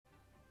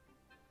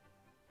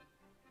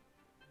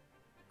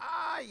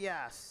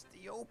Yes,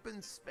 the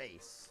open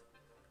space.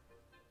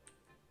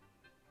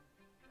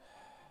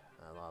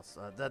 I lost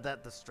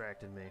that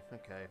distracted me.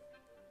 Okay.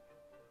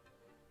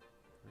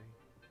 3,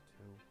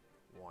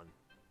 2, 1.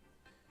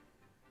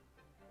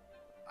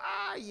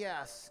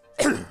 Yes.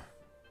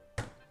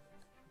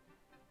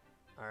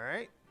 All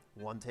right.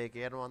 One take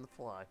Adam on the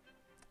fly.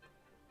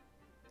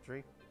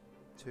 3,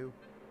 2,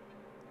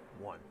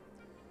 1.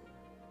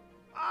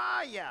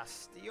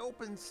 Yes, the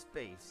open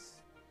space.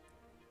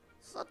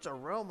 Such a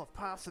realm of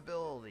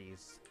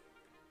possibilities.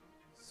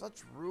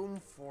 Such room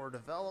for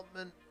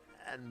development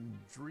and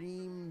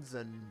dreams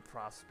and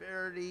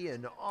prosperity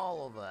and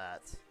all of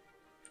that.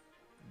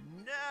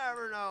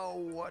 Never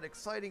know what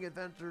exciting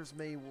adventures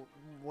may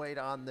wait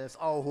on this.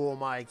 Oh, who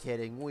am I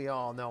kidding? We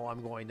all know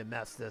I'm going to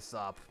mess this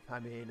up. I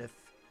mean, if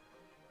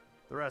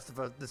the rest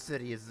of the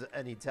city is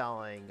any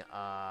telling,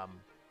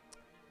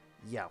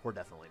 yeah, we're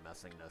definitely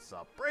messing this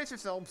up. Brace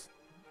yourselves!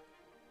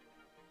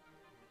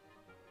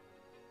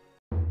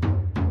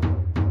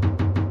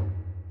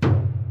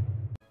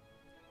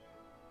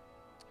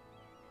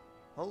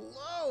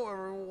 Hello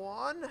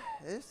everyone,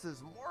 this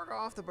is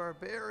Morgoth the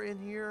Barbarian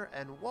here,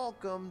 and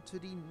welcome to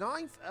the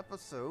 9th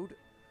episode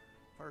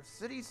of our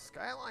Cities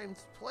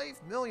Skylines $1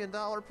 million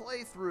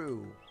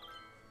playthrough.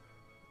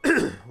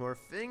 Where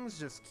things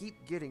just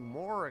keep getting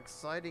more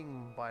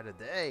exciting by the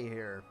day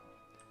here.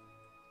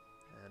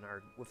 And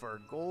with our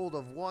goal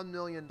of $1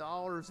 million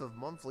of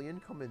monthly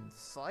income in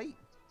sight,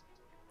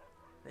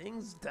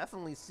 things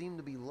definitely seem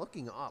to be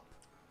looking up.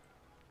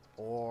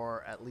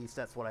 Or at least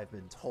that's what I've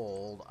been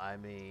told. I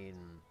mean,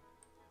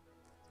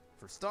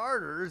 for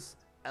starters,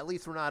 at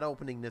least we're not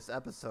opening this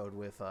episode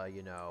with,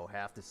 you know,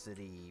 half the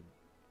city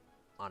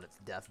on its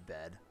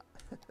deathbed.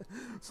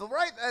 So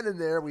right then and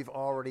there, we've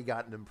already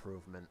got an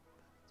improvement.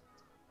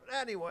 But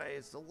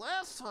anyways, the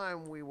last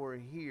time we were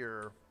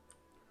here,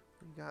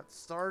 we got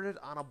started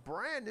on a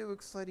brand new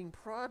exciting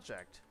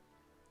project.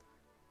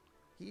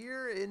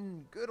 Here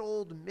in good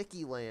old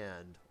Mickey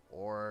Land.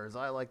 Or, as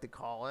I like to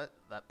call it,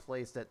 that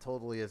place that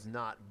totally is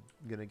not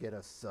gonna get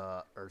us,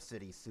 our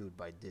city sued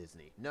by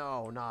Disney.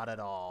 No, not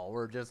at all.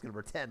 We're just gonna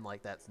pretend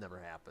like that's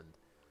never happened.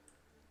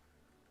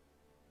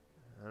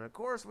 And of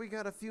course, we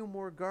got a few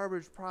more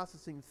garbage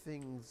processing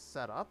things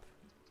set up.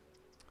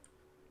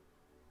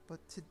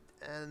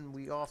 And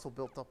we also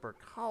built up our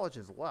college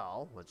as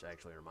well, which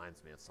actually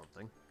reminds me of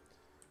something.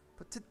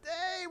 But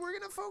today, we're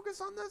gonna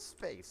focus on this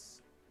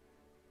space.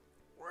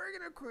 We're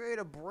going to create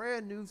a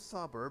brand new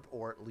suburb,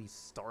 or at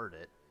least start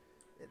it,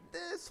 in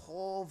this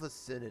whole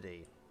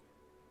vicinity.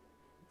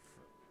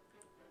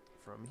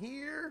 From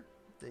here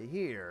to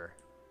here.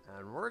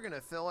 And we're going to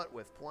fill it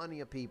with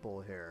plenty of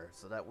people here,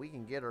 so that we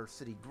can get our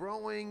city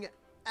growing,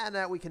 and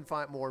that we can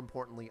find, more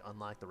importantly,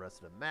 unlock the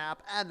rest of the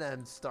map, and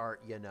then start,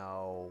 you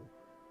know,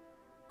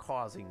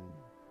 causing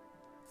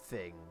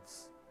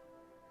things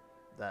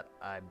that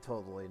I'm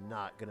totally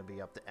not going to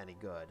be up to any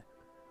good.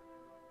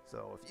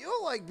 So, if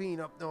you like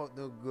being up no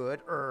good,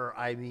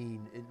 I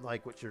mean,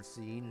 like what you're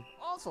seeing,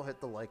 also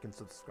hit the like and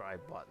subscribe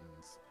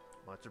buttons.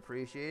 Much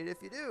appreciated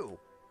if you do.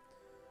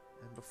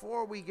 And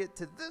before we get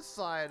to this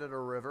side of the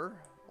river,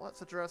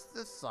 let's address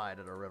this side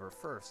of the river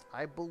first.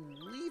 I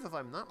believe, if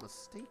I'm not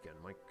mistaken,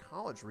 my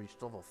college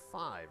reached level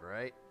 5,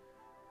 right?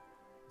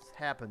 This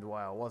happened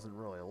while I wasn't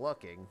really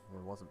looking,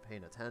 or wasn't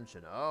paying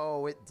attention.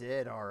 Oh, it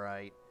did,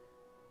 alright.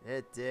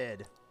 It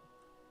did.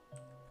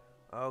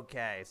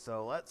 Okay,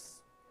 so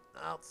let's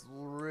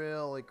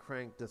really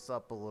crank this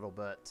up a little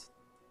bit.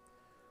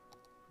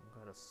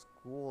 We've got a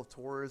School of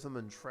Tourism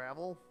and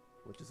Travel,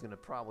 which is going to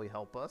probably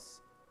help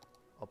us.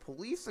 A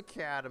police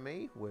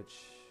academy, which,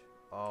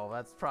 oh,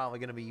 that's probably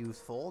going to be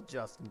useful,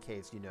 just in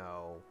case, you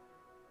know,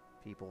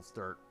 people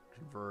start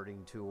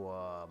converting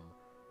to,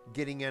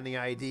 getting any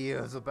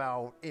ideas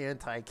about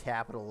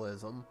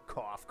anti-capitalism.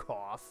 Cough,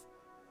 cough.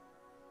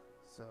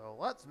 So,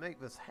 let's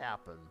make this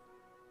happen.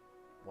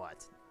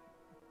 What?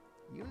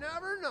 You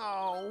never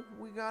know.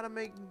 We gotta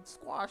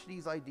squash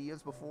these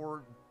ideas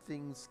before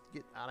things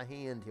get out of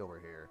hand over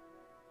here.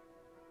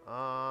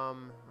 Oh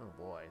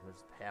boy,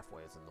 there's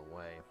pathways in the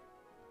way.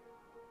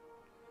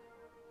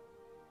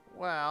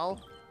 Well,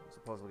 I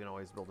suppose we can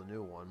always build a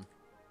new one.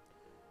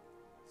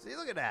 See,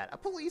 look at that, a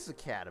police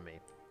academy.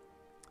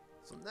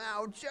 So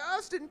now,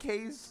 just in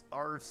case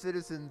our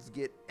citizens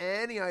get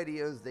any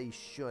ideas they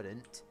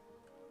shouldn't,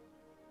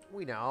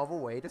 we now have a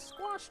way to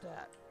squash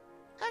that.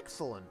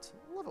 Excellent.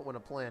 Love it when a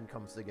plan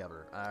comes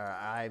together.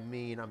 I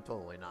mean, I'm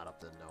totally not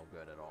up to no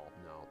good at all.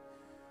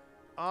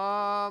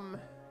 No.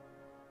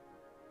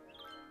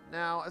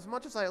 Now, as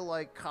much as I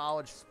like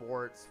college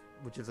sports,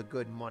 which is a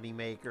good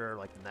moneymaker,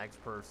 like the next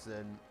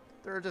person,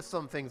 there are just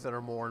some things that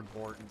are more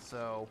important,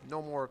 so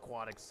no more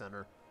aquatic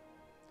center.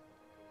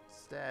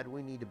 Instead,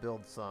 we need to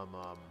build some,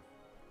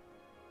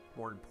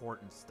 more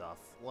important stuff.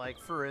 Like,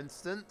 for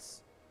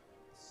instance,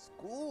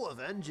 School of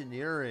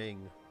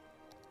Engineering.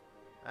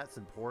 That's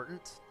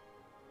important.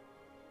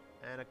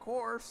 And of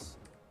course,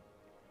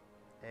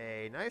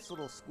 A nice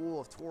little school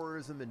of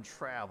tourism and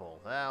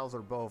travel. Those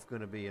are both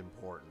going to be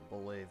important,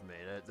 believe me.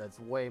 That's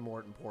way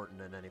more important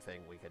than anything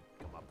we could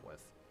come up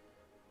with.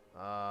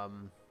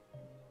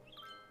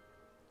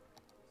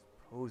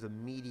 Suppose a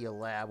media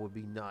lab would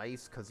be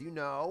nice, because you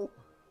know,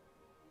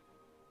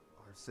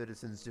 our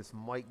citizens just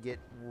might get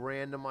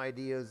random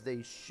ideas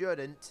they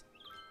shouldn't.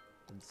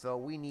 And so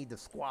we need to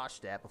squash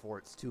that before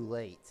it's too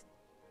late.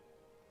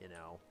 You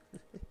know.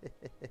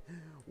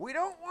 We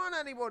don't want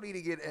anybody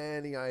to get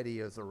any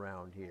ideas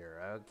around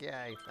here,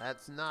 okay?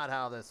 That's not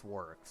how this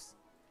works.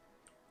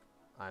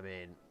 I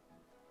mean,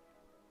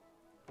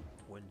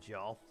 wouldn't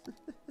y'all?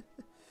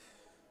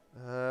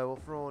 We'll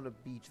throw in a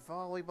beach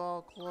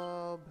volleyball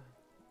club.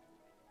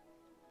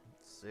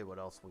 Let's see what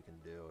else we can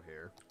do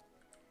here.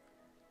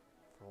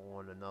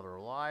 Throw in another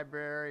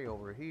library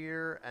over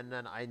here. And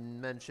then I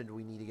mentioned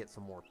we need to get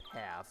some more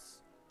paths.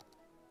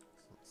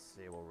 So let's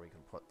see where we can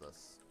put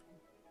this.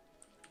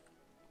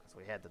 So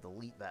we had to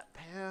delete that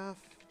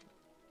path.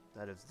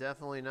 That is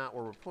definitely not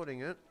where we're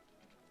putting it.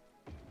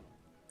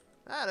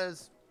 That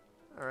is.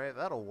 Alright,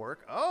 that'll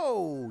work.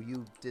 Oh,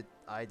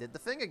 I did the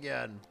thing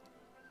again.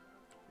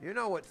 You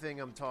know what thing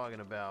I'm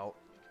talking about.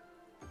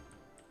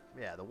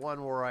 Yeah, the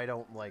one where I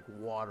don't, like,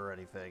 water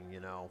anything, you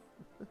know.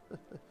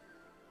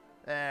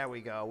 There we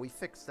go. We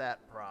fixed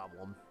that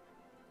problem.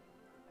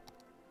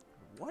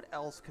 What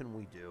else can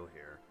we do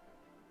here?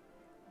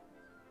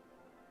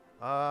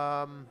 You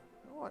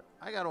know what?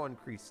 I gotta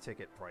increase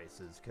ticket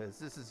prices, because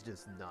this is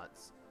just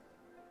nuts.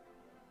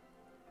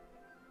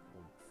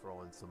 We'll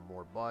throw in some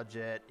more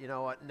budget. You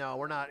know what? No,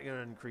 we're not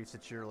gonna increase the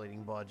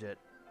cheerleading budget.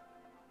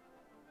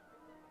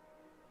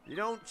 You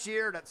don't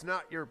cheer, that's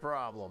not your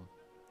problem.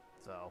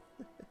 So.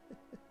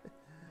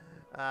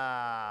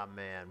 Ah,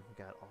 man.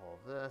 We got all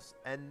of this.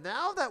 And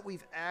now that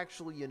we've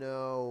actually, you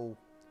know,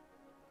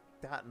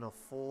 gotten a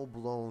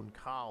full-blown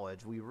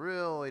college, we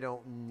really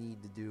don't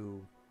need to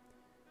do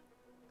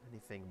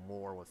anything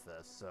more with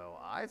this. So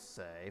I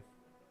say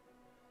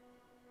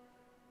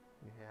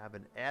we have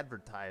an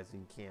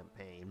advertising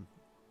campaign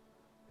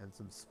and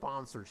some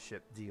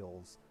sponsorship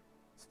deals.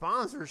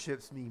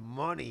 Sponsorships mean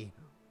money,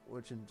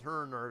 which in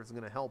turn is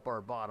going to help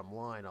our bottom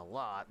line a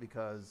lot,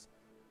 because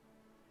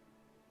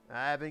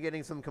I've been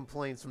getting some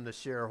complaints from the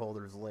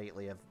shareholders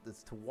lately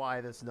as to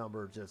why this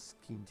number just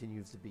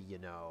continues to be, you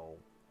know,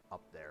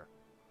 up there.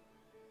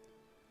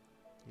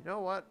 You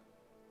know what?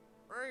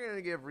 We're going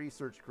to give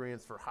research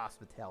grants for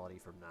hospitality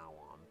from now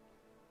on.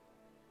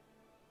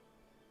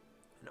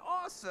 And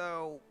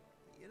also,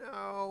 you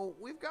know,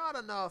 we've got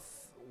enough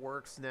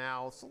works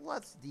now, so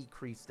let's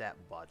decrease that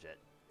budget.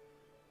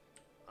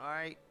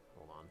 Alright,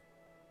 hold on.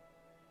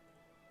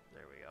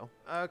 There we go.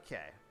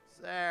 Okay,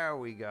 so there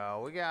we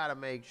go. We got to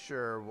make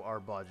sure our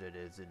budget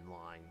is in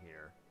line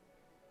here.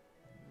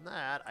 And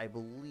that, I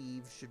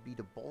believe, should be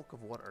the bulk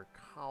of what our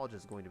college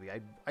is going to be.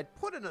 I'd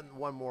put in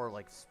one more,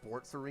 like,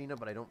 sports arena,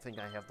 but I don't think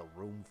I have the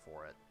room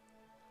for it.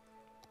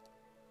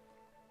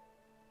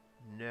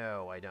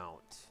 No, I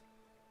don't.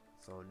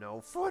 So,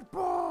 no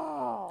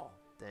football!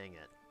 Dang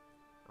it.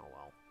 Oh,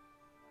 well.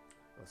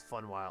 It was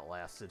fun while it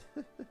lasted.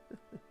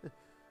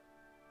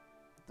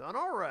 Done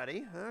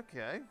already.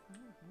 Okay.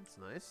 That's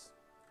nice.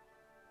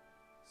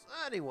 So,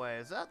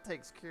 anyways, that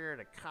takes care of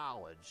the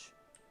college.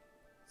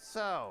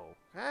 So,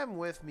 come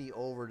with me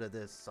over to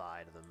this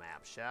side of the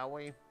map, shall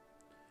we?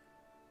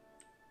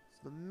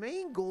 So, the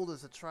main goal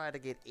is to try to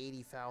get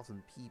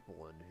 80,000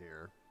 people in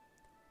here.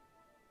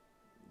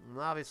 And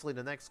obviously,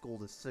 the next goal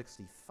is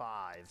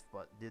 65,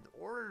 but in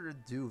order to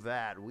do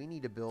that, we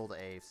need to build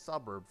a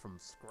suburb from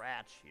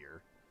scratch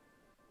here.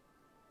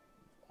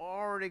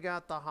 Already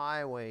got the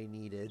highway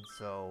needed,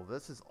 so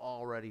this is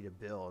all ready to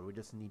build. We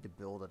just need to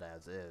build it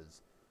as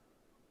is.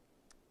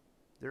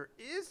 There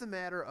is the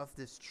matter of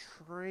this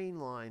train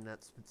line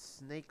that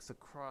snakes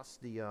across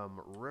the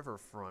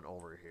riverfront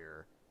over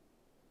here.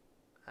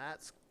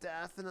 That's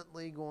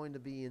definitely going to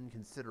be in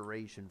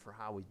consideration for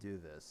how we do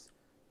this.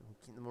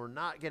 We're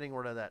not getting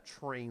rid of that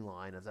train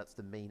line, as that's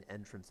the main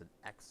entrance and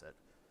exit.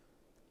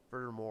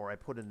 Furthermore, I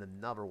put in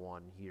another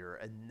one here.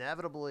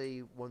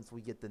 Inevitably, once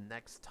we get the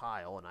next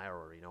tile, and I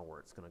already know where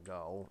it's going to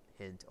go,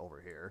 hint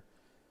over here,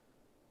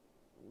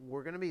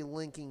 we're going to be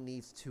linking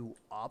these two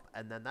up,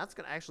 and then that's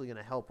actually going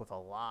to help with a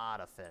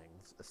lot of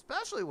things,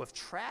 especially with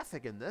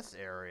traffic in this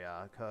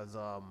area, because,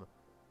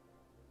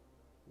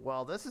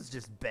 well, this is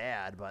just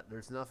bad, but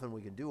there's nothing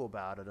we can do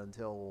about it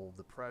until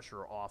the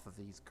pressure off of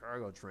these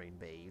cargo train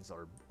bays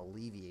are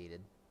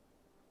alleviated.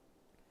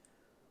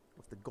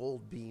 With the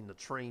goal being the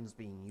trains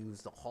being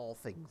used to haul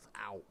things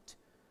out.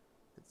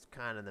 It's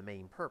kind of the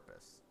main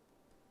purpose.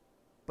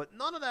 But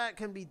none of that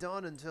can be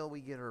done until we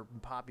get our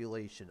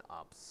population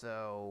up.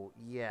 So,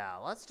 yeah,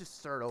 let's just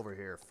start over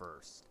here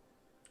first.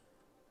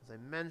 As I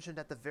mentioned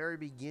at the very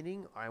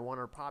beginning, I want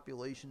our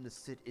population to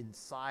sit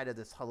inside of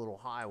this little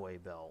highway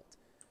belt.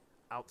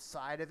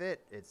 Outside of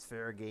it, it's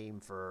fair game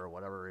for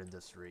whatever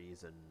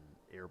industries and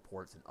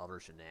airports and other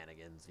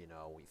shenanigans, you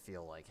know, we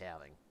feel like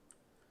having.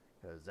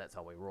 Because that's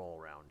how we roll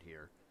around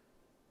here.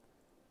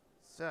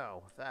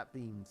 So, with that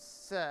being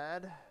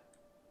said,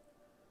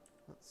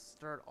 Let's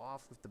start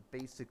off with the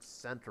basic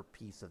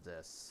centerpiece of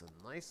this.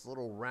 A nice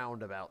little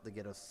roundabout to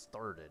get us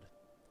started.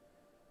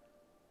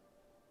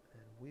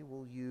 And we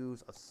will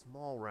use a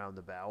small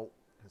roundabout,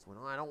 because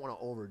I don't want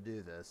to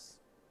overdo this.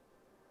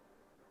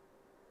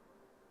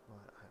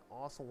 But I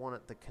also want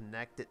it to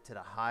connect it to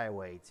the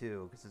highway,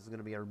 too, because this is going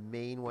to be our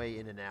main way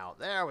in and out.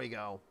 There we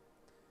go.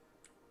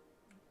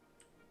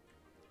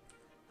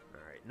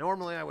 Alright,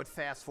 normally I would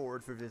fast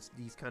forward for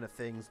these kind of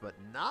things, but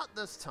not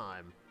this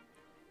time.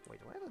 Wait,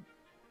 do I have a...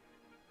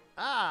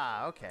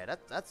 Ah, okay,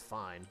 that's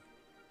fine.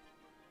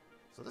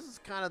 So this is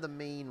kind of the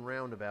main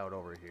roundabout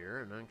over here,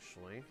 and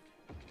actually...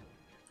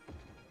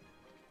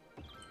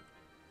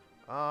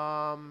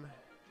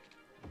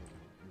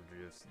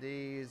 Introduce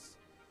these.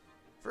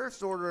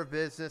 First order of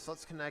business,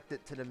 let's connect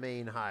it to the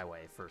main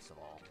highway, first of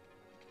all.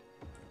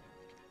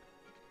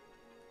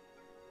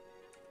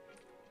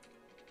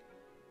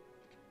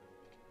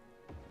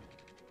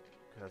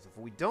 Because if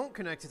we don't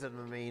connect it to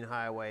the main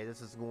highway,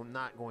 this is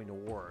not going to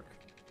work.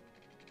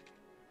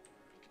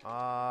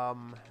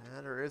 And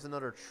there is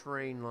another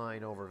train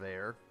line over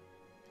there.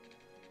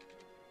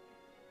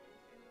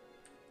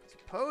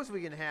 Suppose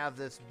we can have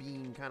this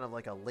being kind of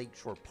like a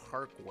Lakeshore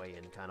Parkway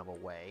in kind of a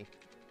way.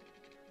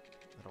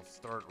 It'll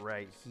start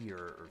right here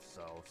or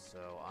so.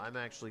 So I'm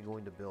actually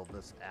going to build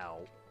this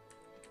out.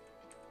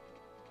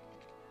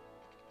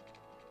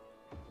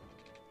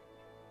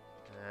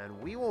 And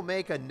we will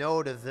make a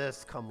note of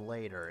this come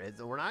later.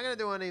 We're not going to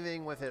do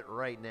anything with it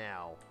right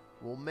now.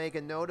 We'll make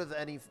a note of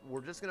any...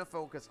 We're just going to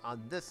focus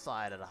on this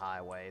side of the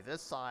highway.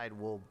 This side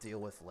we'll deal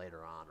with later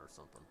on or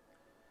something.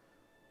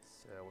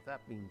 So with that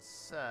being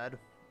said...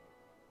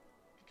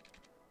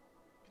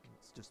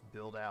 Let's just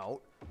build out.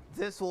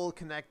 This will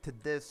connect to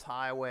this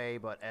highway,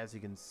 but as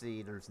you can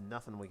see, there's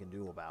nothing we can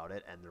do about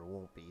it, and there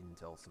won't be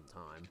until some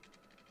time.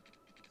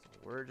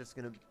 We're just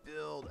going to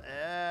build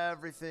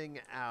everything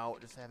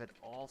out. Just have it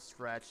all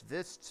stretched.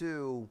 This,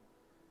 too,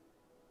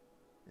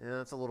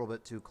 yeah, it's a little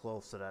bit too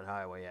close to that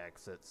highway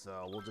exit,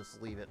 so we'll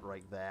just leave it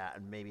like that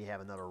and maybe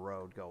have another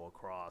road go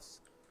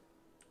across.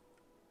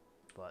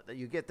 But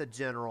you get the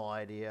general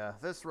idea.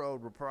 This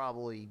road will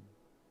probably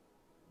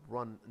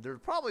run... There'll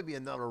probably be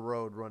another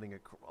road running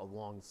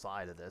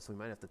alongside of this. We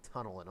might have to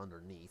tunnel it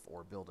underneath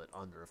or build it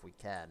under if we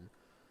can.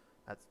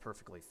 That's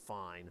perfectly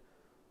fine.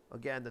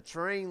 Again, the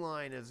train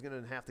line is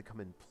going to have to come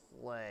in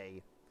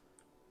play.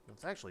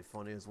 What's actually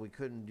funny is we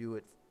couldn't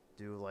do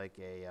like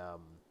a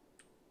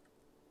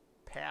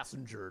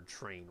passenger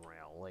train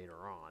rail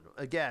later on.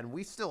 Again,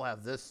 we still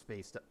have this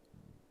space to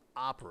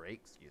operate,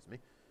 excuse me.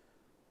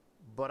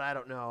 But I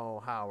don't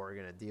know how we're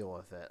going to deal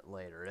with it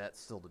later. That's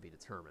still to be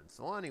determined.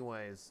 So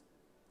anyways,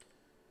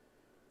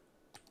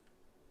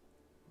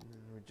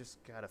 we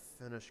just got to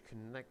finish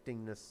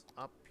connecting this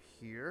up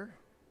here.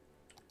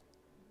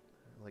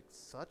 Like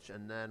such,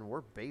 and then we're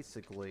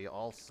basically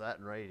all set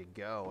and ready to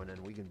go, and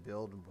then we can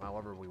build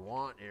however we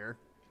want here.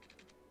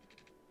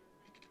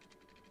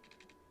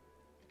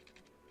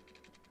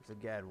 So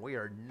again, we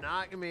are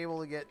not going to be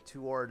able to get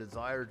to our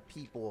desired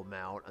people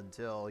amount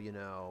until, you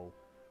know,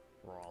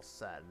 we're all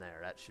set in there.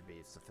 That should be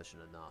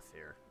sufficient enough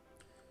here.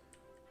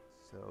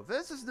 So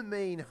this is the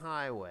main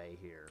highway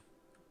here.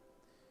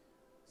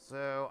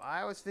 So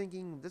I was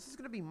thinking this is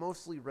going to be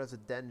mostly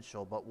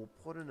residential, but we'll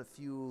put in a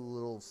few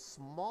little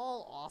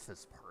small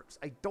office parks.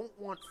 I don't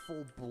want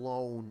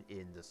full-blown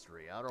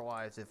industry.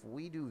 Otherwise, if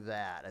we do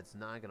that, it's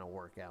not going to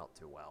work out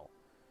too well.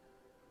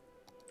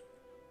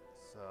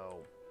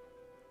 So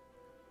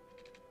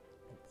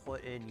we'll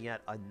put in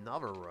yet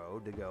another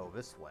road to go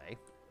this way.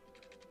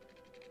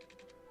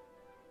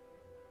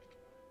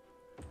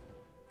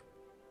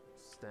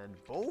 Extend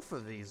both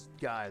of these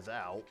guys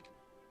out.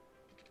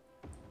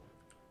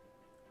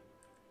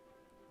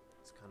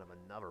 Kind of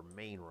another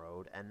main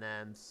road, and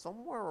then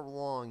somewhere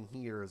along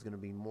here is going to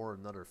be more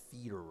another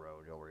feeder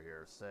road over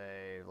here,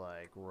 say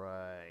like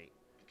right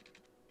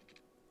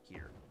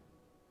here.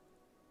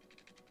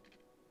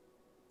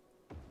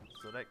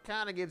 So that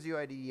kind of gives you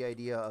the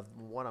idea of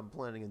what I'm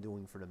planning on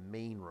doing for the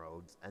main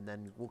roads, and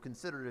then we'll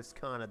consider this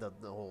kind of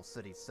the whole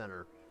city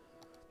center,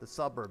 the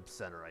suburb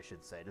center, I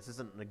should say. This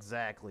isn't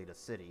exactly the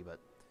city, but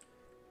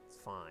it's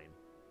fine.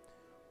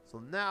 So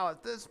now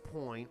at this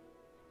point,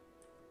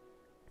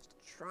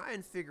 try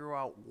and figure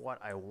out what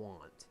I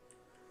want.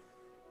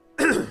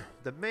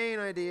 The main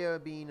idea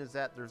being is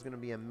that there's going to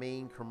be a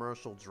main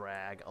commercial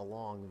drag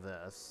along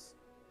this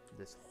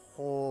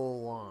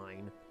whole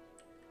line.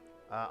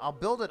 I'll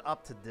build it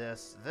up to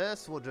this.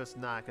 This we're just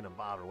not going to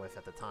bother with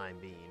at the time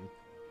being.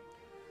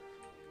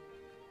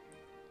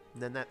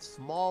 And then that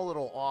small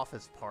little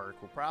office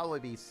park will probably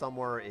be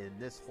somewhere in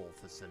this whole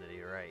vicinity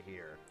right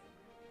here.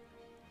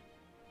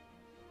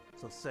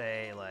 So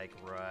say like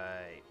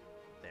right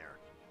there.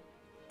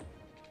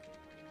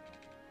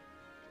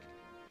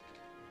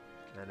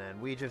 And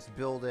then we just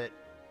build it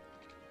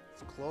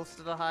as close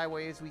to the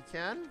highway as we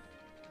can.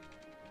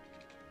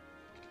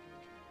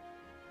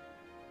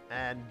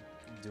 And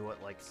do it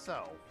like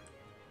so.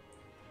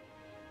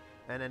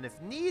 And then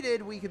if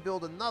needed, we could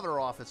build another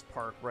office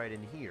park right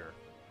in here.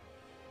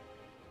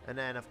 And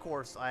then, of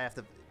course, I have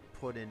to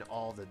put in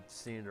all the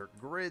standard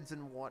grids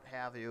and what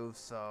have you,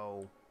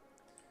 so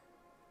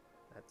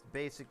that's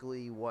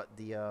basically what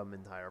the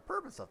entire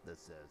purpose of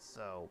this is.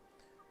 So,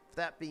 with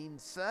that being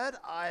said,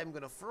 I'm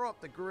going to throw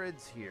up the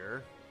grids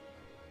here.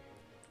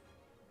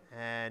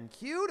 And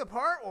cue the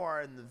part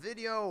where in the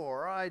video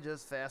where I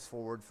just fast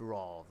forward through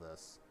all of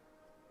this.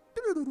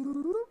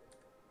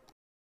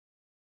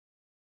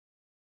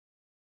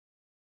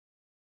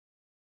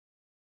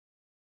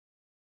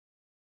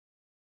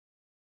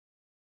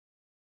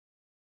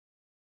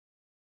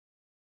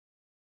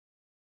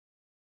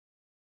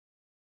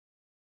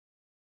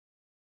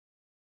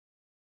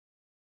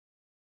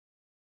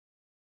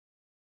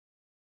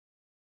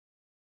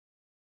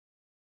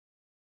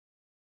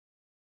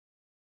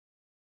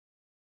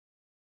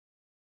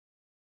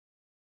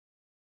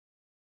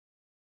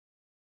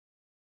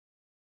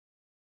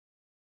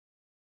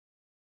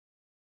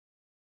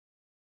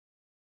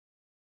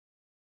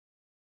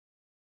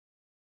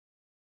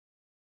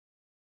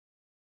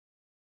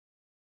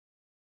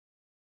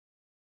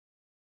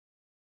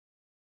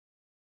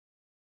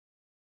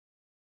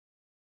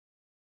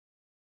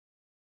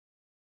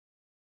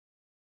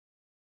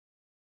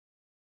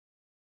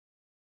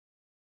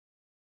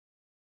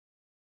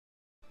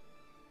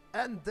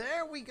 And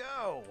there we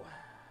go!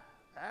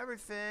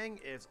 Everything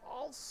is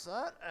all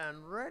set and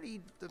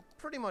ready to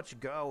pretty much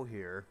go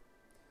here.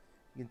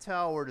 You can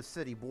tell where the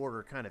city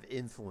border kind of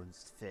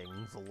influenced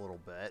things a little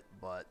bit,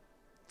 but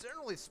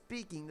generally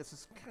speaking, this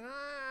is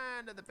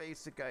kind of the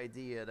basic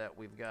idea that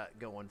we've got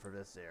going for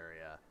this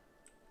area.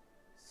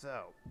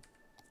 So,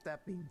 with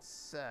that being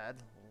said,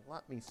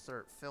 let me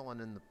start filling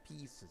in the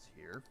pieces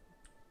here.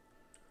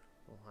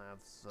 We'll have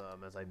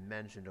some, as I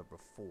mentioned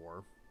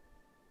before.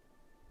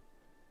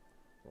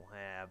 We'll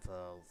have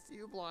a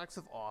few blocks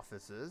of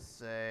offices,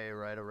 say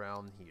right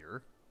around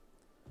here.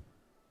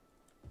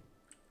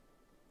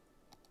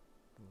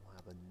 We'll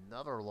have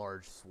another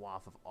large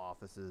swath of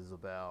offices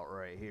about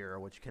right here,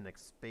 which can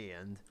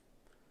expand.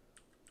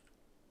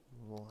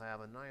 We'll have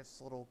a nice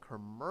little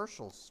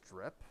commercial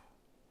strip.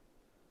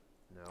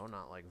 No,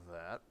 not like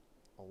that.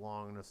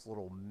 Along this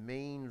little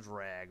main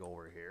drag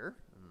over here.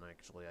 And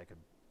actually,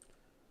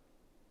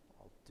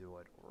 I'll do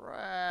it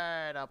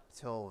right up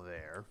till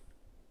there.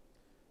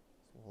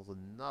 Well, there's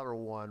another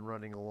one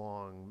running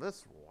along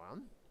this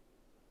one.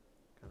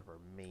 Kind of our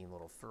main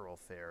little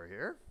thoroughfare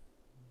here.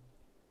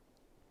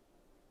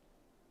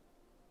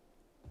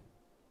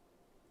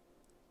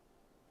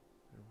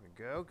 There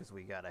we go, because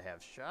we gotta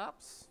have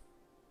shops.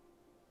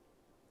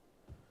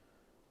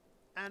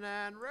 And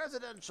then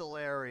residential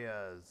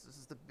areas. This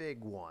is the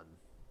big one.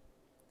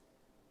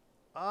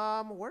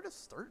 Where to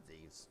start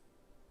these?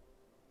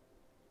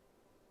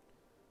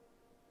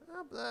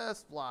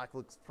 This block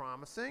looks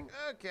promising.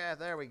 Okay,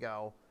 there we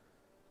go.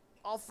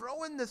 I'll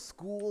throw in the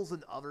schools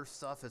and other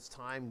stuff as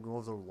time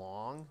goes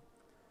along.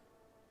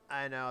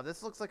 I know,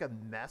 this looks like a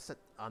mess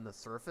on the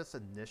surface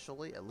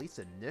initially, at least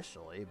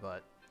initially,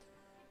 but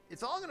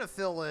it's all going to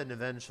fill in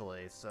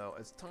eventually. So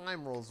as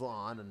time rolls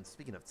on, and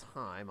speaking of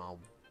time, I'll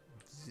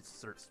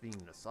start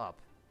speeding this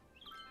up.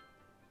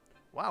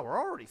 Wow, we're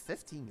already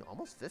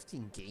almost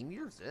 15 game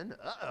years in?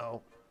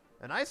 Uh-oh.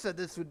 And I said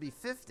this would be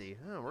 50.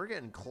 Oh, we're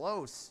getting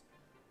close.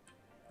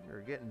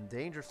 We're getting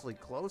dangerously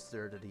close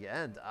there to the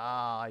end.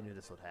 Ah, I knew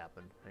this would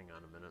happen. Hang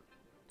on a minute.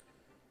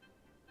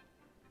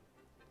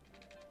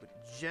 But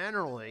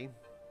generally,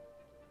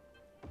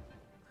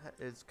 that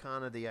is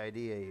kind of the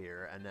idea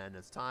here. And then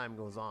as time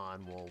goes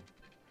on, we'll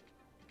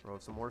throw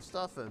some more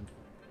stuff in.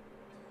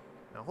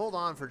 Now hold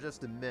on for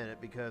just a minute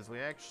because we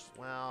actually,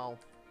 well,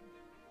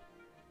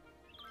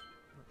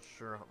 not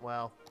sure,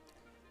 well.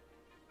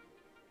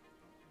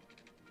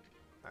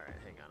 Alright,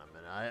 hang on a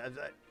minute.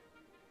 I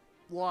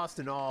lost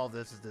in all of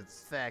this is the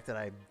fact that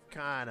I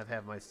kind of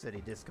have my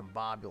city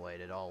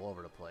discombobulated all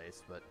over the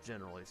place, but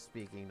generally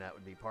speaking, that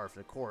would be par for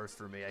the course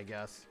for me, I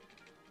guess.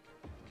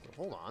 So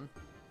hold on.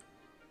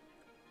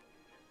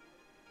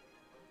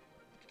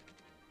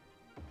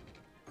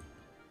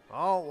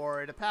 Don't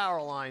worry, the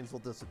power lines will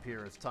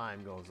disappear as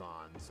time goes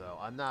on, so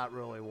I'm not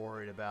really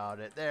worried about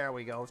it. There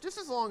we go. Just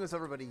as long as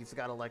everybody's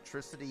got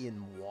electricity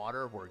and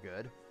water, we're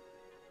good.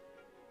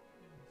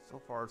 So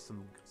far,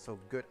 so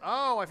good.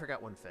 Oh, I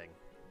forgot one thing.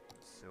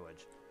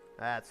 Sewage.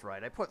 That's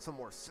right. I put some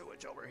more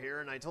sewage over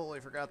here, and I totally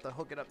forgot to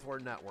hook it up to our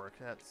network.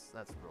 That's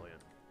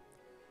brilliant.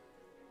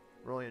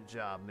 Brilliant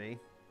job, me.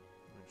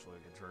 Eventually,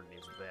 we can turn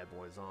these bad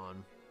boys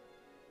on.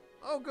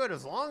 Oh, good.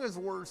 As long as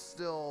we're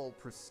still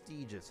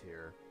prestigious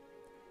here.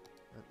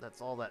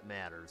 That's all that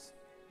matters.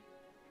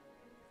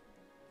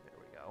 There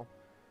we go.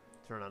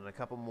 Turn on a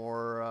couple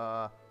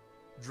more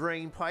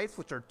drain pipes,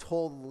 which are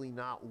totally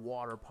not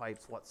water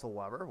pipes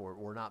whatsoever.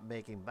 We're not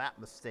making that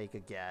mistake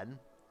again.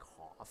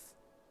 Cough.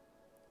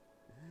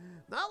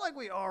 Not like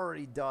we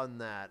already done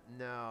that.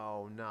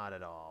 No, not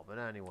at all. But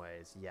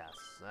anyways, yes,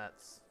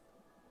 that's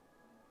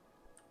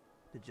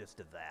the gist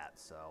of that.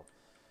 So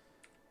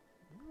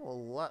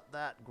we'll let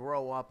that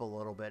grow up a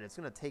little bit. It's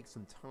going to take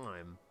some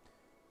time.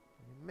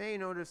 You may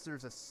notice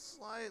there's a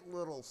slight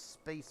little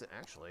space.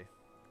 Actually,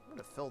 I'm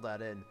going to fill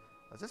that in.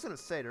 I was just going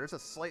to say, there's a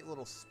slight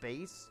little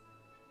space.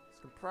 This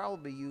can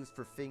probably be used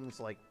for things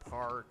like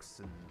parks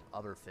and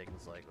other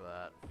things like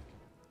that.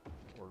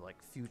 Or like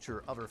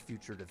other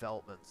future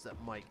developments that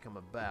might come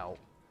about.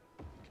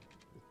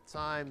 The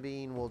time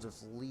being, we'll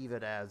just leave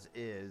it as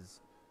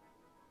is.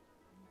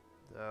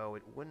 Though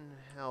it wouldn't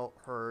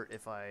hurt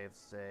if I,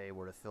 say,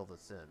 were to fill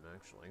this in,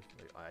 actually.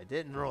 I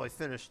didn't really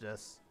finish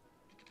this.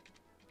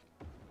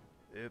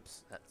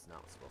 Oops, that's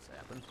not what's supposed to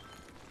happen.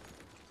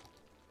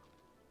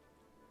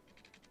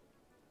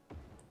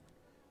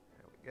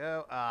 There we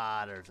go.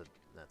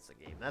 That's the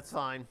game. That's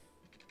fine.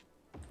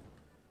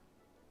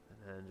 And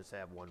then just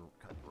have one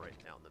cut right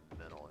down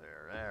the middle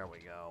here. There we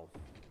go.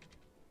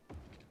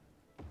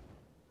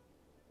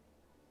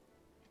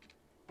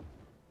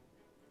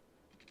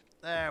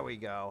 There we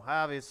go.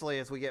 Obviously,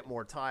 as we get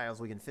more tiles,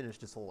 we can finish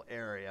this whole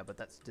area, but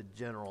that's the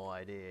general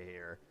idea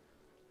here.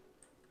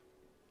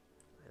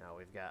 You know,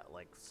 we've got,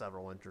 like,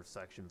 several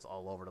intersections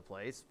all over the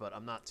place, but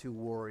I'm not too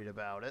worried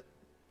about it.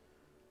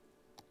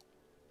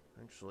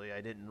 Actually,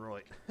 I didn't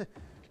really...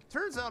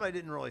 Turns out I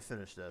didn't really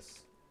finish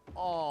this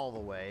all the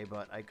way,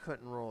 but I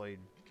couldn't really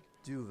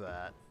do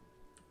that.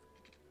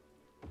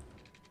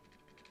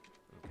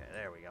 Okay,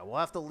 there we go. We'll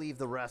have to leave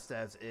the rest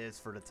as is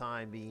for the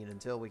time being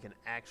until we can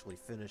actually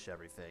finish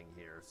everything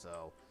here,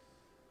 so...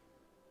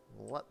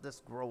 We'll let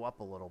this grow up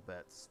a little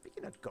bit.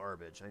 Speaking of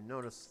garbage, I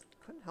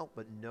couldn't help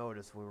but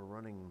notice we were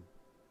running...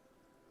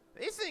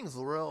 These things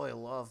really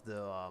love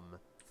to,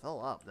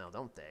 fill up now,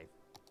 don't they?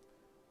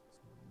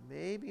 So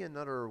maybe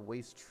another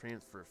waste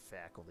transfer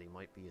faculty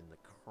might be in the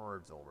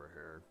cards over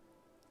here.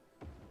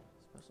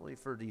 Especially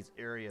for these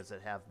areas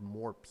that have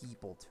more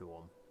people to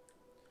them.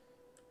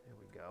 There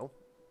we go.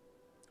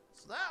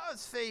 So that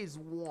was phase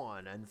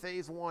 1, and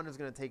phase 1 is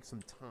going to take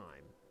some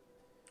time.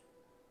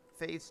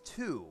 Phase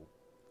 2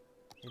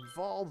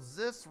 involves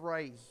this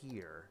right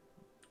here.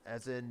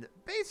 As in,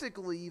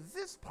 basically,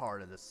 this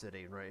part of the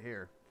city right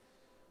here.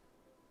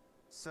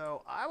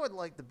 So, I would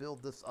like to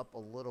build this up a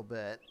little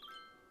bit.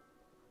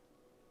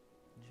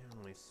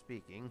 Generally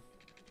speaking.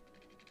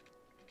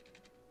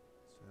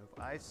 So, if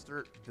I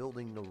start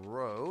building the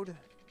road...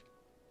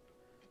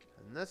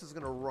 And this is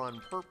going to run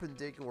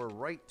perpendicular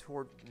right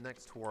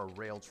next to our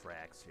rail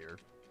tracks here.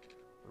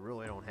 We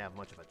really don't have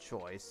much of a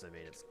choice. I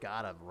mean, it's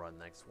got to run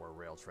next to our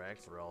rail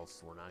tracks or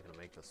else we're not going to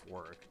make this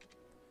work.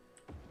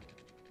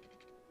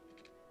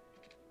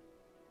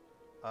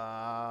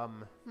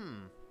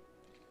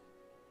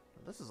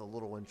 This is a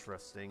little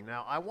interesting.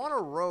 Now, I want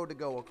a road to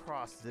go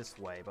across this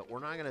way, but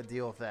we're not going to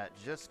deal with that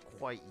just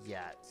quite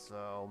yet.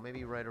 So,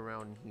 maybe right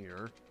around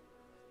here.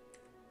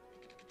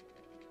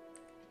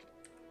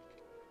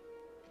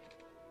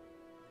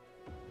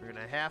 We're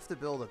going to have to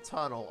build a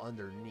tunnel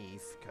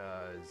underneath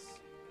because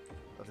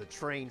of the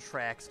train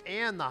tracks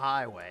and the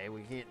highway.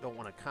 We don't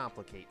want to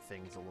complicate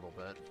things a little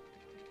bit.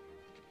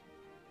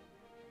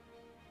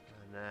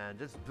 And then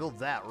just build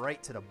that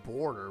right to the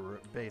border,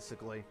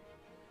 basically.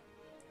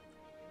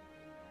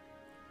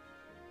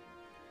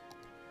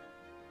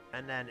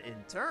 And then in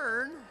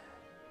turn...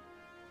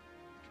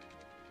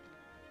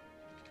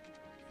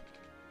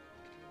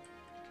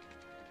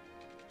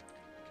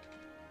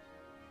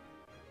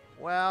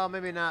 Well,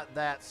 maybe not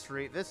that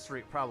street. This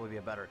street probably be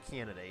a better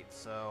candidate,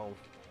 so...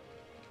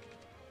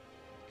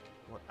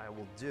 What I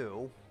will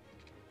do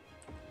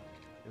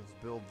is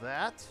build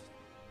that.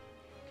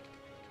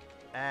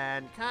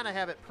 And kind of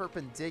have it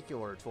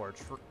perpendicular to our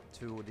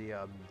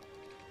the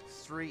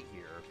street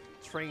here.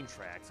 Train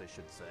tracks, I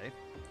should say.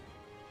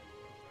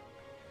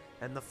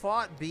 And the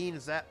thought being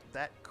is that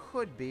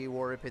could be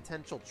where a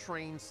potential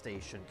train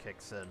station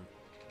kicks in.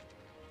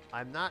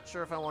 I'm not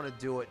sure if I want to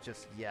do it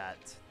just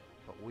yet.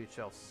 But we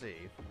shall see.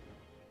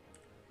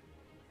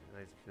 And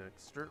I can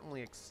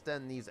certainly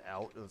extend these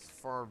out as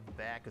far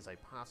back as I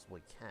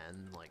possibly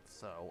can, like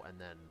so, and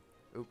then,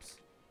 oops.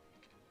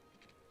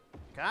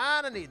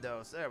 Kinda need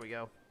those. There we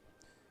go.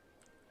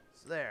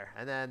 So there,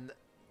 and then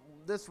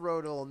this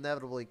road will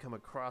inevitably come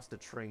across the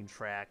train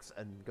tracks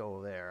and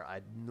go there.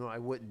 I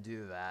wouldn't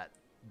do that,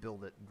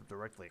 build it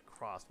directly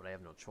across, but I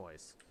have no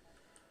choice.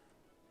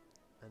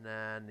 And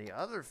then the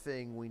other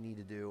thing we need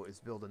to do is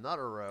build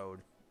another road.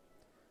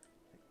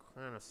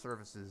 Kind of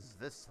services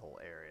this whole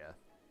area.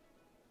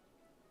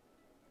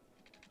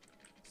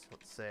 So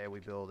let's say we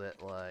build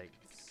it like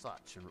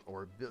such,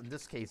 or in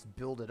this case,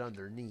 build it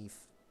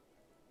underneath.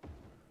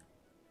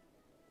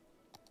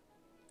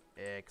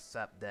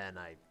 Except then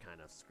I kind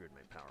of screwed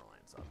my power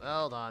lines up.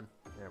 Hold on.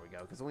 There we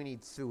go, because we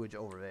need sewage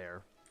over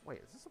there.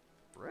 Wait, is this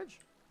a bridge?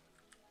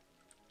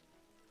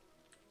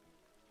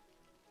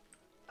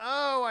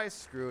 Oh, I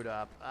screwed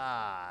up.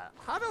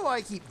 How do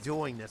I keep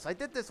doing this? I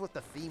did this with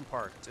the theme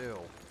park, too.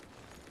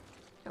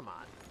 Come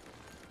on.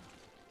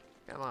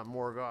 Come on,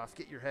 Morgoth.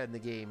 Get your head in the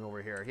game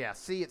over here. Yeah,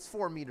 see, it's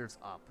 4 meters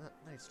up.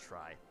 Nice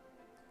try.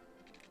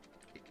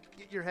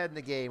 Get your head in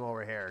the game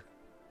over here.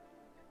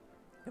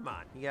 Come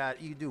on.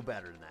 You do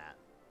better than that.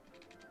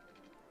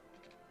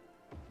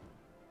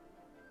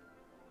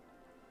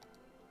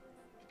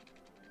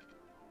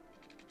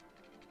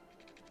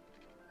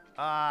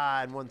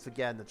 Ah, and once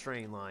again, the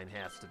train line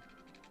has to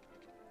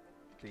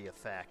be a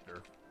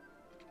factor.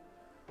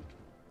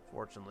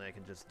 Fortunately, I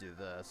can just do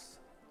this.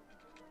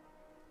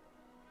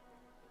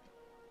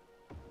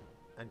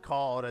 And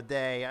call it a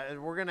day.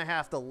 We're going to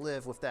have to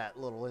live with that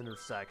little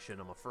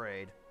intersection, I'm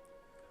afraid.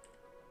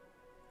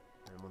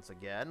 And once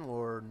again,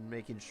 we're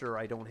making sure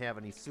I don't have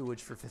any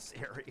sewage for this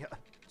area.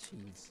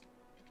 Jeez.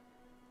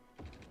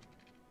 That's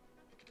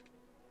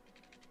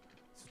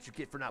what you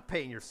get for not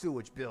paying your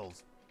sewage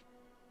bills.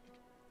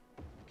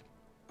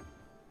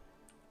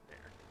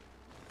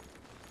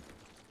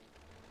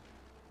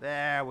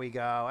 There we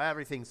go.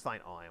 Everything's fine.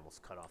 Oh, I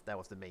almost cut off. That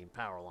was the main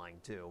power line,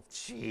 too.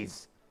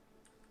 Jeez.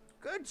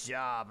 Good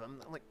job.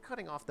 I'm like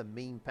cutting off the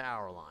main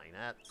power line.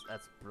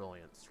 That's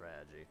brilliant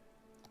strategy.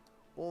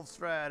 Bold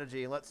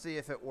strategy. Let's see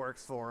if it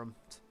works for him.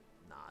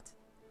 Not.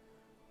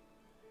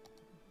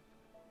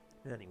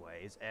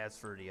 Anyways, as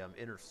for the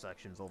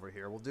intersections over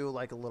here, we'll do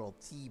like a little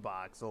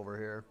T-box over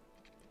here.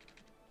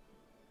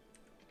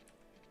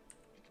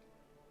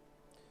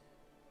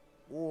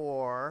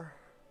 Or...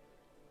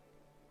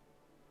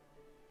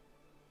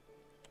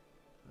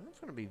 that's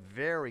going to be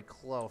very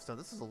close. Now,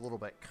 this is a little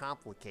bit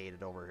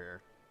complicated over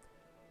here.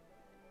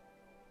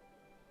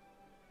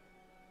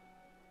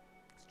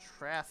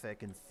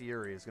 Traffic, in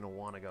theory, is going to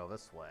want to go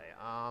this way.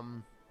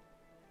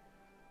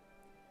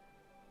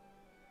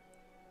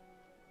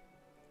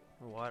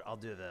 What? I'll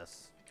do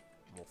this.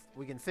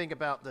 We can think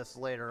about this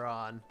later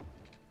on.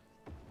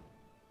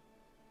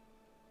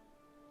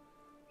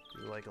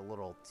 Do like a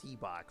little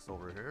T-box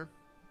over here.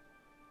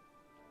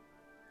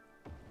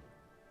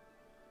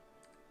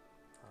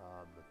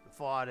 The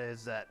thought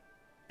is that,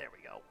 there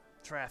we go.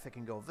 Traffic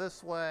can go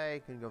this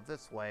way,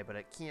 but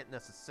it can't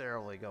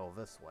necessarily go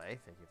this way.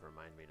 Thank you for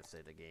reminding me to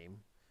save the game.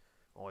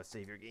 Always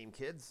save your game,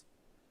 kids.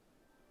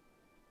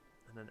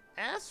 And then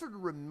as for the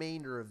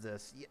remainder of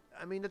this,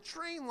 I mean, the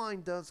train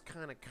line does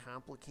kind of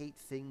complicate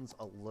things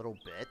a little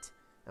bit.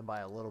 And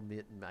by a little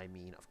bit, I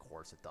mean, of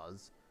course it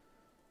does.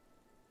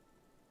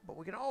 But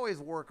we can always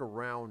work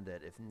around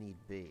it if need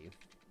be.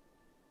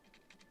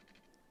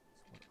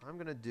 So what I'm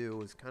going to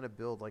do is kind of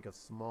build like a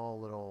small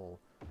little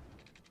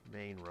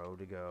main road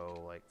to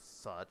go like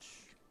such.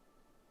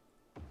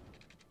 I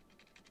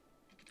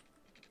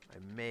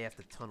may have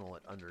to tunnel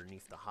it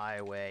underneath the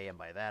highway, and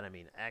by that I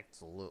mean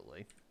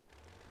absolutely.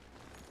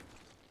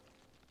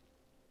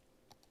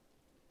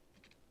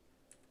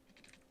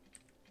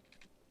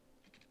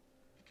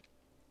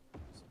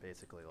 So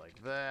basically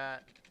like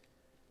that.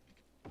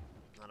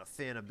 Not a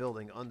fan of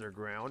building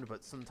underground,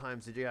 but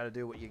sometimes you gotta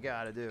do what you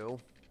gotta do.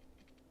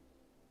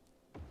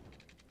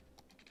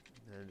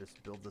 And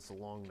just build this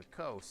along the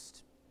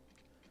coast.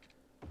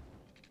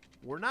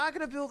 We're not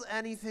going to build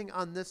anything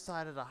on this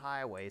side of the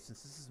highway,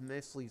 since this is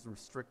mostly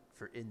restricted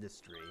for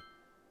industry.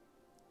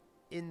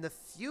 In the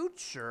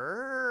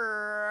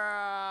future...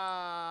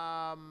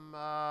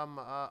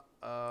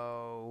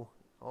 uh-oh.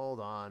 Hold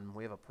on,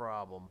 we have a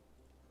problem.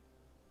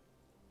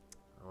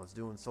 I was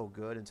doing so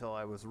good until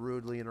I was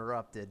rudely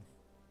interrupted.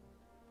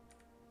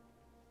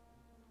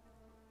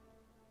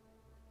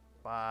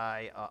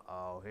 Bye.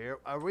 Uh-oh. Here,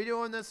 are we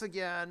doing this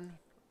again?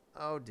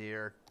 Oh,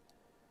 dear.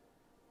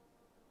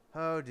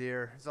 Oh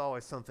dear, there's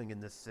always something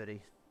in this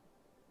city.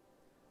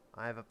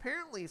 I have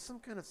apparently some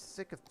kind of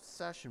sick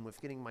obsession with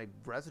getting my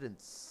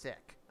residents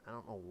sick. I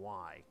don't know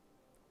why.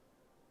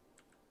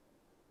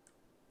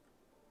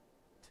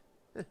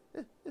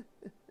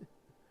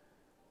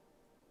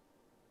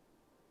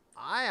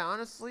 I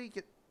honestly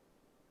get...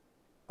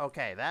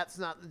 okay, that's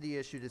not the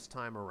issue this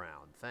time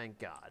around. Thank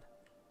God.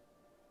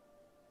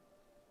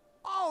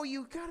 Oh,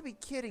 you gotta be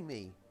kidding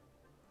me.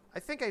 I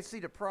think I see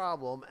the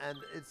problem, and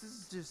this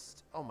is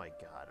just... oh my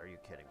God, are you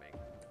kidding me?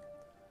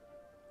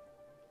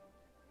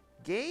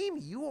 Game,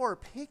 you are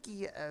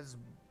picky as...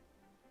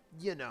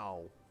 you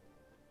know.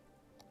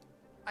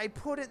 I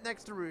put it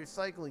next to a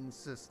recycling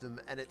system,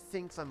 and it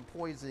thinks I'm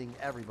poisoning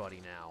everybody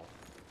now.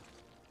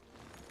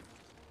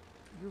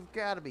 You've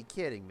got to be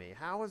kidding me.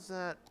 How is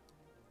that...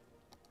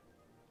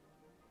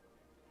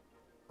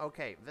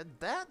 okay,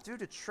 that due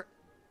to...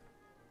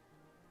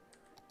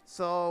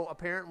 so,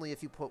 apparently,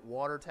 if you put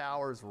water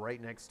towers right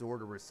next door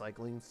to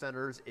recycling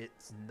centers,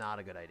 it's not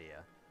a good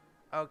idea.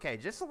 Okay,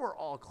 just so we're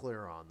all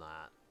clear on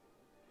that.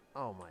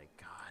 Oh my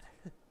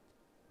God.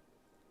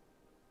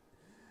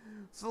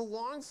 So,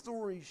 long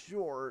story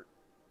short,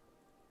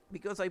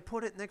 because I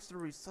put it next to the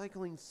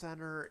recycling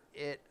center,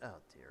 it... oh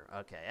dear.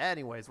 Okay,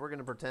 anyways, we're going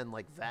to pretend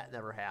like that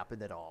never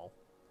happened at all.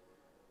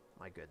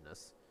 My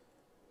goodness.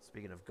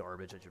 Speaking of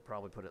garbage, I should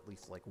probably put at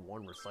least like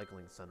one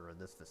recycling center in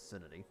this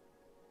vicinity.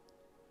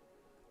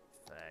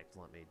 Fact,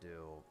 let me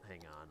do...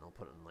 hang on, I'll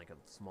put it in like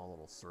a small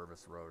little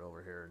service road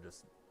over here and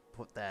just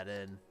put that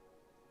in.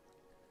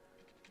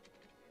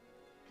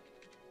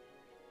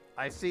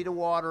 I see the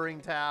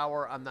watering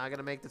tower. I'm not going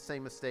to make the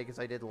same mistake as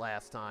I did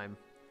last time.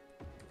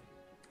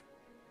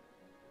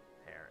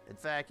 There. In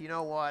fact, you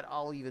know what?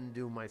 I'll even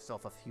do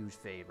myself a huge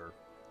favor.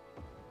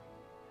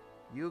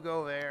 You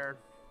go there.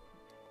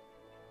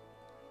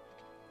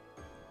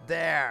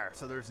 There!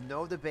 So there's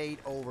no debate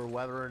over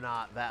whether or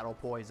not that'll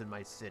poison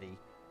my city.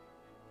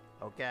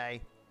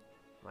 Okay?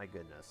 My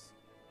goodness.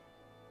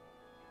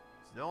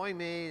 So knowing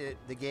me,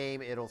 the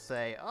game, it'll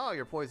say, oh,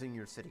 you're poisoning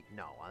your city.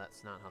 No,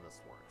 that's not how this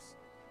works.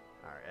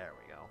 Alright, there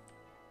we go.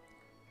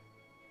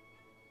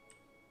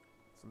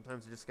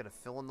 Sometimes you just gotta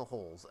fill in the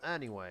holes.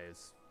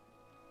 Anyways.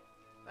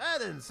 That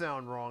didn't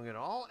sound wrong at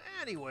all.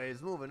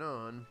 Anyways, moving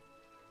on.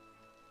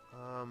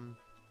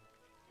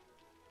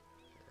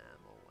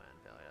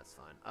 That's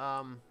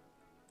fine.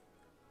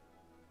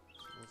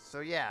 So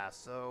yeah,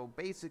 so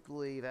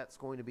basically that's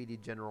going to be the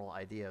general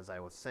idea as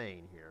I was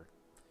saying here.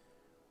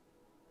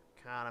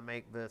 Kind of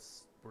make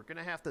this, we're going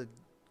to have to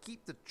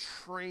keep the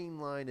train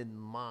line in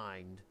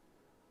mind.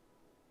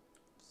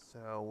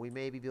 So we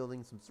may be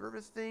building some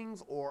service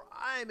things, or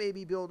I may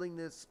be building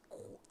this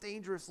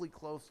dangerously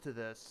close to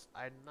this.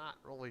 I'm not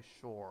really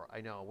sure.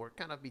 I know, we're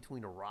kind of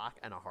between a rock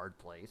and a hard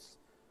place.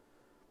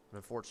 And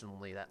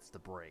unfortunately, that's the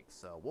break.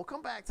 So we'll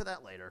come back to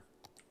that later.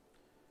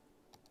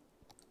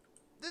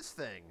 This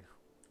thing.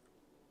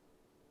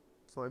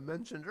 So I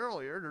mentioned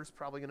earlier, there's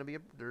probably going to be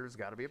there's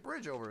got to be a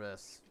bridge over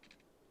this.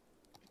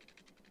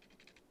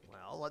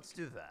 Well, let's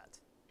do that.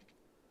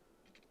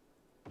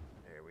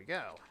 There we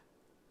go.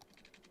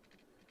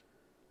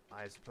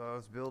 I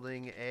suppose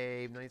building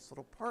a nice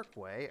little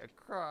parkway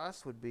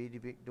across would be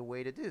the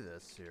way to do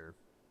this here.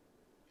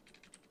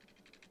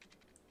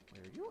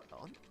 Are you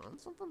on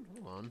something?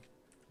 Hold on.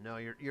 No,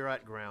 you're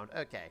at ground.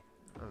 Okay.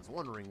 I was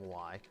wondering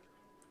why.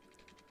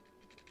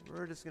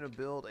 We're just going to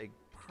build a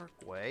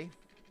parkway.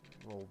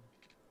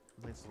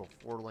 Nice little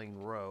 4-lane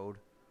road.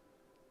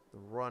 To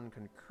run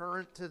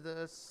concurrent to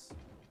this.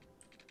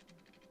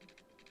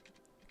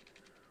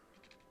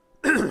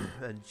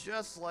 And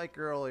just like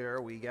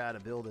earlier, we got to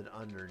build it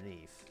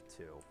underneath,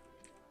 too.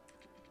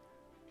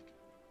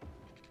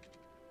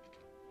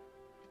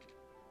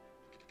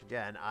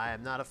 Again, I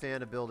am not a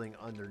fan of building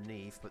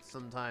underneath, but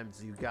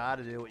sometimes you got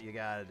to do what you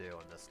got to do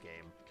in this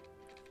game.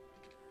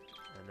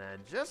 And then,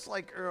 just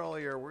like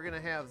earlier, we're going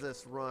to have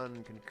this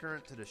run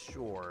concurrent to the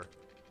shore.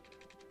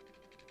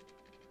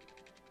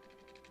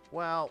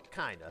 Well,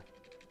 kinda.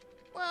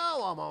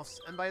 Well,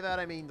 almost. And by that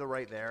I mean the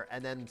right there,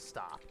 and then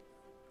stop.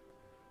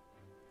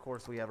 Of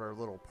course, we have our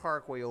little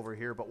parkway over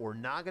here, but we're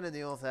not going to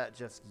deal with that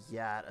just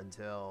yet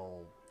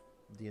until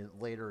the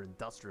later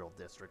industrial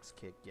districts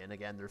kick in.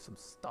 Again, there's some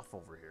stuff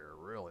over here,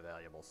 really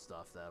valuable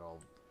stuff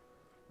that'll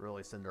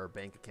really send our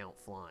bank account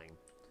flying.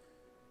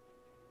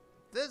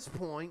 At this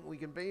point, we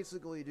can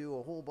basically do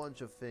a whole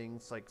bunch of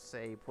things, like,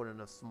 say, put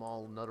in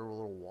another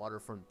little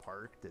waterfront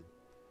park to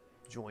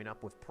join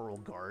up with Pearl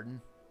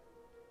Garden.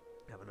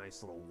 Have a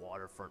nice little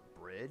waterfront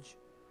bridge.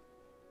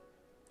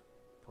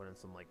 Put in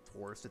some, like,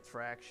 tourist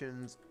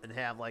attractions, and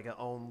have, like, a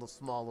own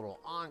small little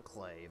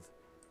enclave.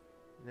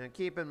 Now,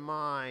 keep in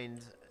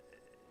mind,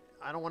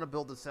 I don't want to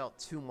build this out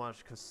too much,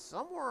 because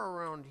somewhere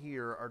around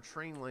here, our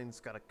train line's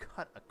got to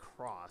cut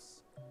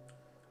across.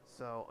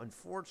 So,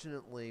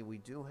 unfortunately, we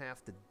do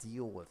have to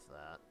deal with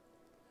that.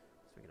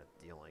 Speaking of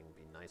dealing, it'd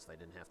be nice if I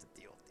didn't have to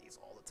deal with these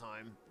all the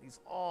time. These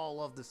all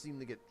love to seem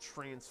to get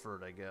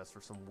transferred, I guess,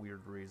 for some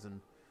weird reason.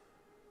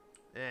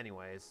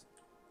 Anyways.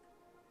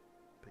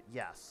 But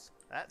yes,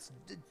 that's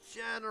the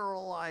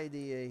general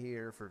idea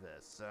here for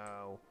this.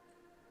 So,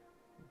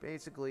 we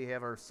basically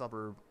have our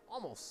suburb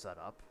almost set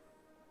up.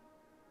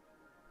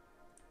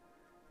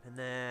 And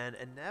then,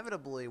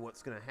 inevitably,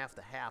 what's going to have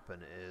to happen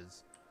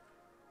is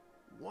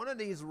one of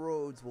these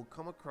roads will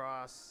come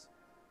across.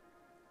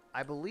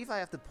 I believe I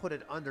have to put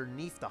it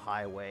underneath the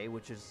highway,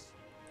 which is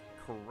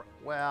correct.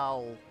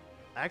 Well,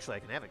 actually, I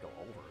can have it go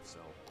over, so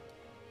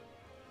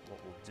what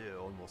we'll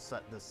do, and we'll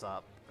set this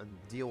up and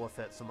deal with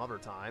it some other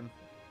time.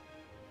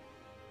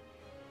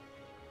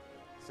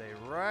 Say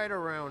right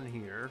around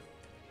here.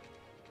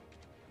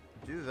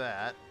 Do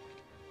that.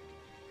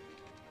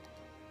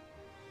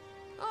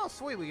 Oh,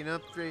 sweet, we can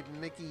upgrade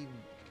Mickey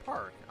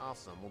Park.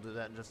 Awesome, we'll do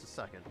that in just a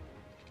second.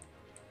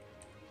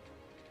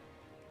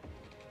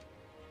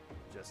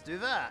 Just do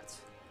that.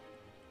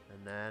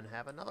 And then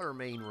have another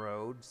main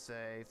road,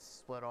 say,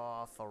 split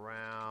off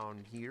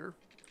around here.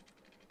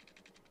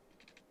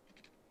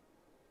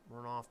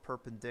 Run off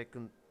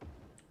perpendicular.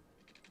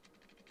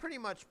 Pretty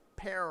much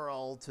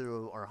parallel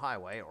to our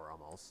highway, or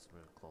almost.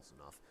 Close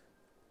enough.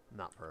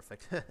 Not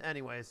perfect.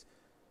 Anyways.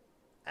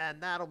 And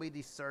that'll be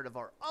the start of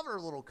our other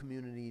little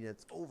community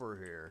that's over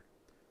here.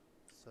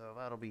 So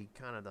that'll be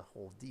kind of the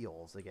whole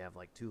deal. Is they have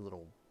like two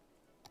little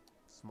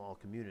small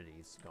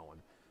communities going.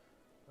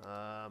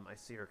 I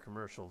see our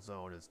commercial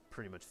zone is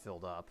pretty much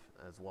filled up,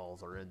 as well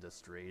as our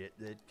industry.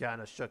 It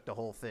kind of shook the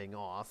whole thing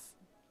off.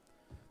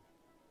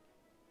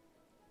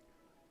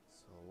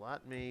 So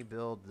let me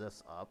build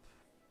this up.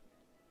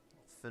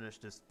 I'll finish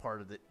this part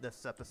of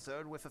this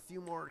episode with a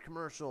few more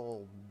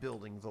commercial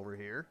buildings over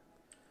here.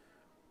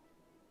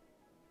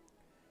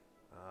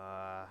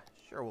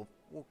 Sure,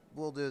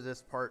 we'll do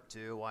this part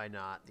too. Why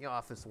not? The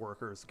office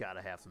workers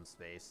gotta have some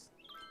space.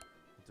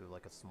 Do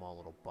like a small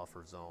little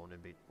buffer zone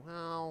and be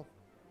well.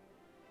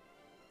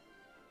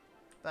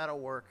 That'll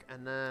work,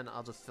 and then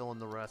I'll just fill in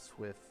the rest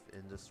with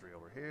industry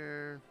over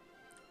here.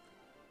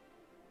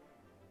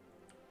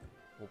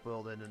 We'll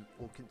build in and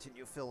we'll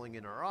continue filling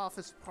in our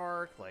office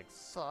park like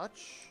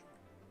such.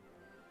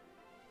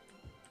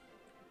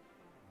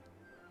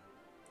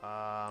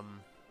 Yeah,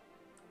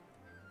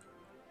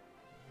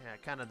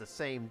 kind of the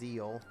same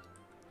deal.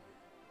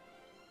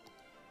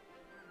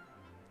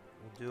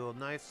 We'll do a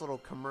nice little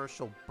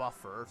commercial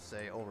buffer,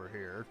 say over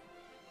here.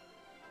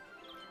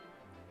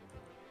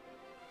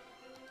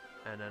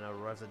 And then a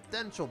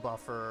residential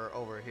buffer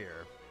over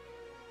here.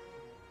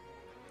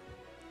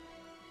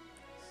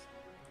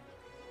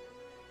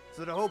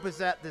 So the hope is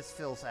that this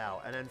fills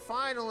out. And then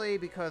finally,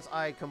 because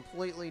I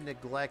completely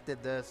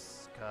neglected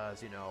this,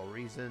 because, you know,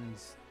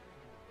 reasons,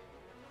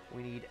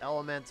 we need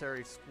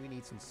we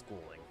need some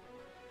schooling.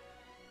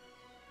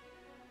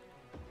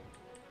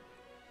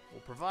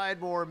 We'll provide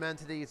more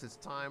amenities as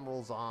time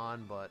rolls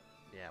on, but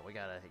yeah, we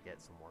gotta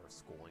get some more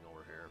schooling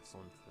over here.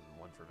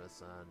 One for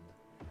this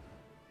end.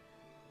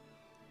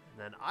 And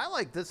then I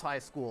like this high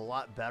school a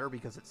lot better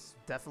because it's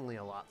definitely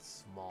a lot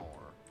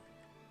smaller.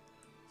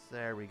 So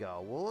there we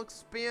go. We'll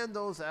expand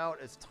those out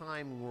as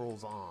time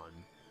rolls on.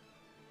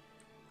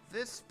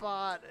 This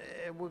spot,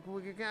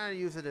 we can kind of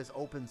use it as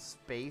open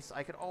space.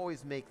 I could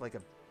always make like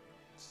a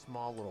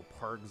small little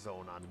park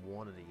zone on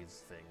one of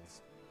these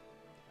things.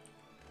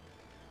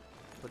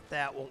 But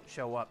that won't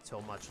show up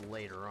till much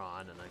later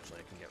on. And actually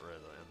I can get rid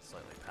of the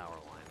unsightly power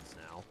lines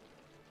now.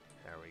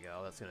 There we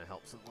go. That's going to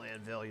help some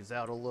land values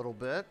out a little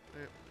bit.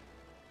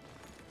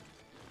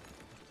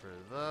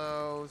 For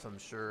those, I'm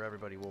sure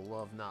everybody will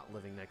love not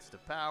living next to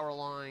power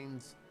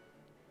lines.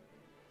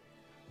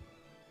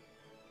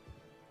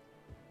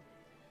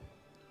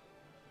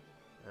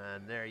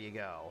 And there you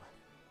go.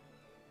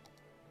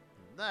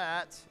 And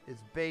that is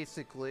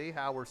basically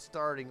how we're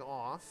starting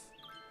off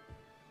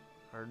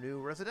our new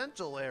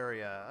residential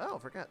area. Oh, I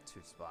forgot 2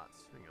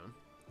 spots. Hang on.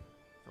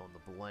 Fill in the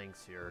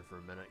blanks here for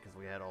a minute because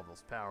we had all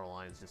those power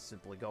lines just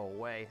simply go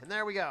away. And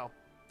there we go.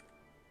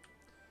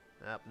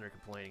 Yep, and they're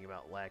complaining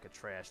about lack of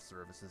trash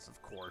services,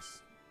 of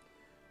course.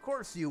 Of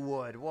course you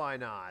would. Why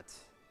not?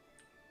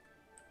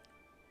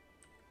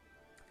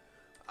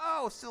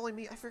 Oh, silly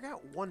me. I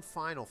forgot one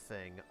final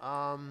thing. That's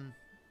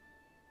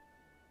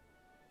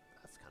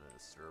kind of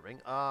disturbing.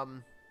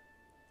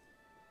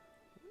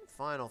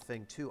 Final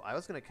thing, too. I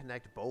was going to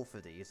connect both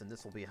of these, and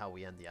this will be how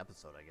we end the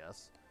episode, I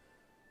guess.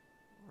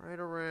 Right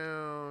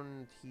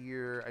around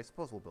here. I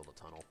suppose we'll build a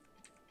tunnel.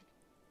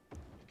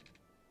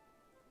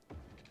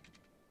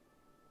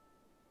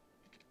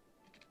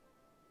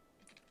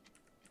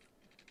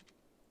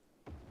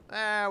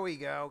 There we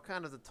go.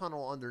 Kind of the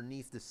tunnel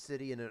underneath the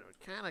city, and it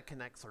kind of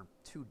connects our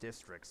 2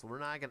 districts. So we're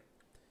not going to...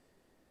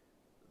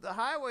 The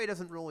highway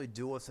doesn't really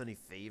do us any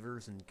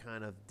favors and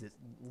kind of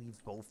leaves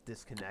both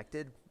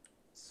disconnected.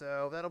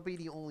 So that'll be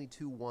the only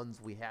 2 ones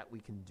we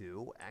can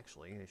do.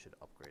 Actually, I should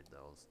upgrade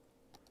those.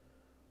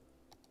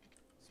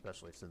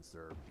 Especially since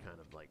they're kind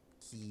of like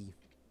key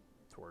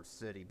to our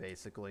city,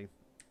 basically.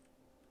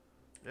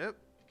 Yep.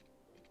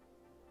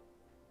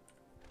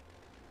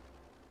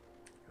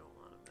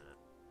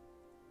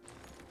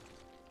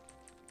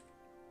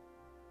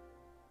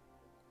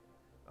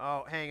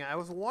 Oh, hang on. I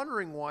was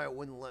wondering why it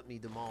wouldn't let me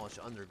demolish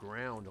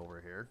underground over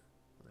here.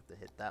 I have to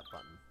hit that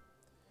button.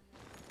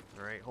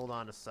 Alright, hold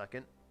on a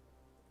second.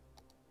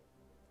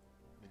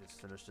 Let me just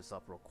finish this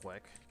up real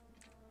quick.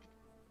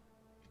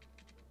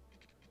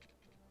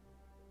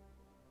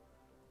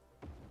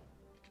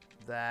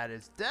 That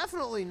is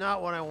definitely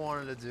not what I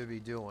wanted to be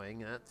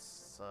doing.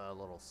 That's a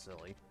little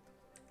silly.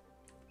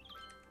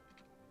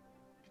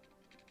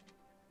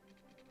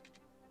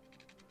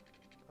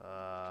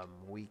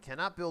 We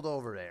cannot build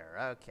over there.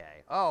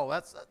 Okay. Oh,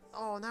 that's...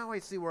 oh, now I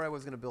see where I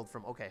was going to build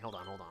from. Okay, hold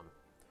on, hold on.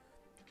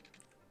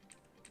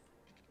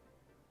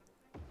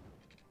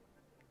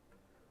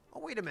 Oh,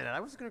 wait a minute. I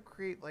was going to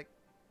create, like...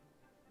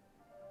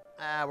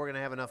 Ah, we're going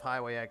to have enough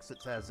highway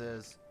exits as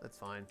is. That's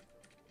fine.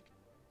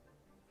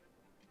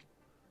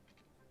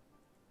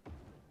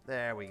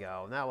 There we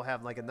go. Now we'll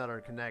have, like,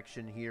 another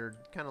connection here.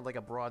 Kind of like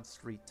a Broad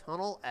Street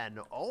tunnel. And,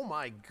 oh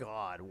my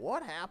god,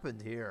 what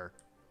happened here?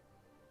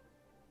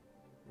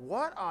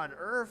 What on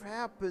earth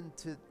happened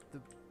to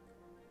the...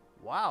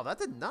 Wow, that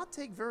did not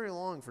take very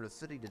long for the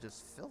city to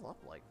just fill up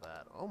like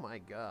that. Oh my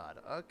god.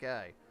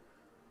 Okay.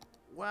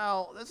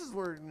 Well, this is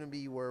going to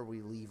be where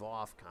we leave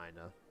off, kind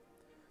of.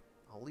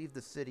 I'll leave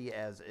the city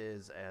as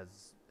is,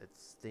 as it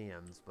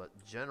stands, but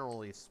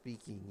generally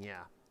speaking,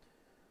 yeah.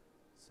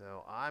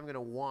 So I'm going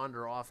to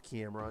wander off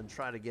camera and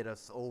try to get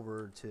us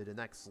over to the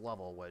next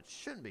level, which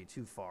shouldn't be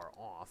too far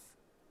off.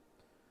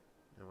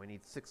 And we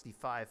need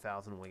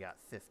 65,000 and we got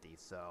 50,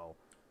 so...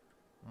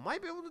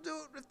 Might be able to do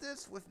it with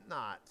this, with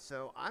not.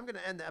 So I'm going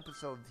to end the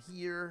episode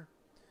here.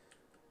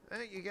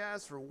 Thank you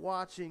guys for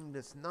watching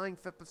this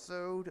 9th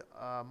episode.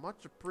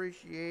 Much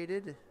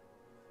appreciated.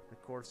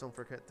 Of course, don't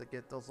forget to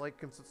get those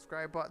like and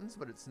subscribe buttons,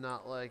 but it's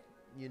not like,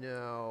 you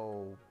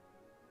know,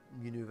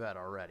 you knew that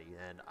already.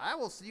 And I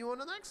will see you on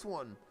the next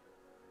one.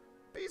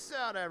 Peace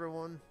out,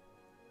 everyone.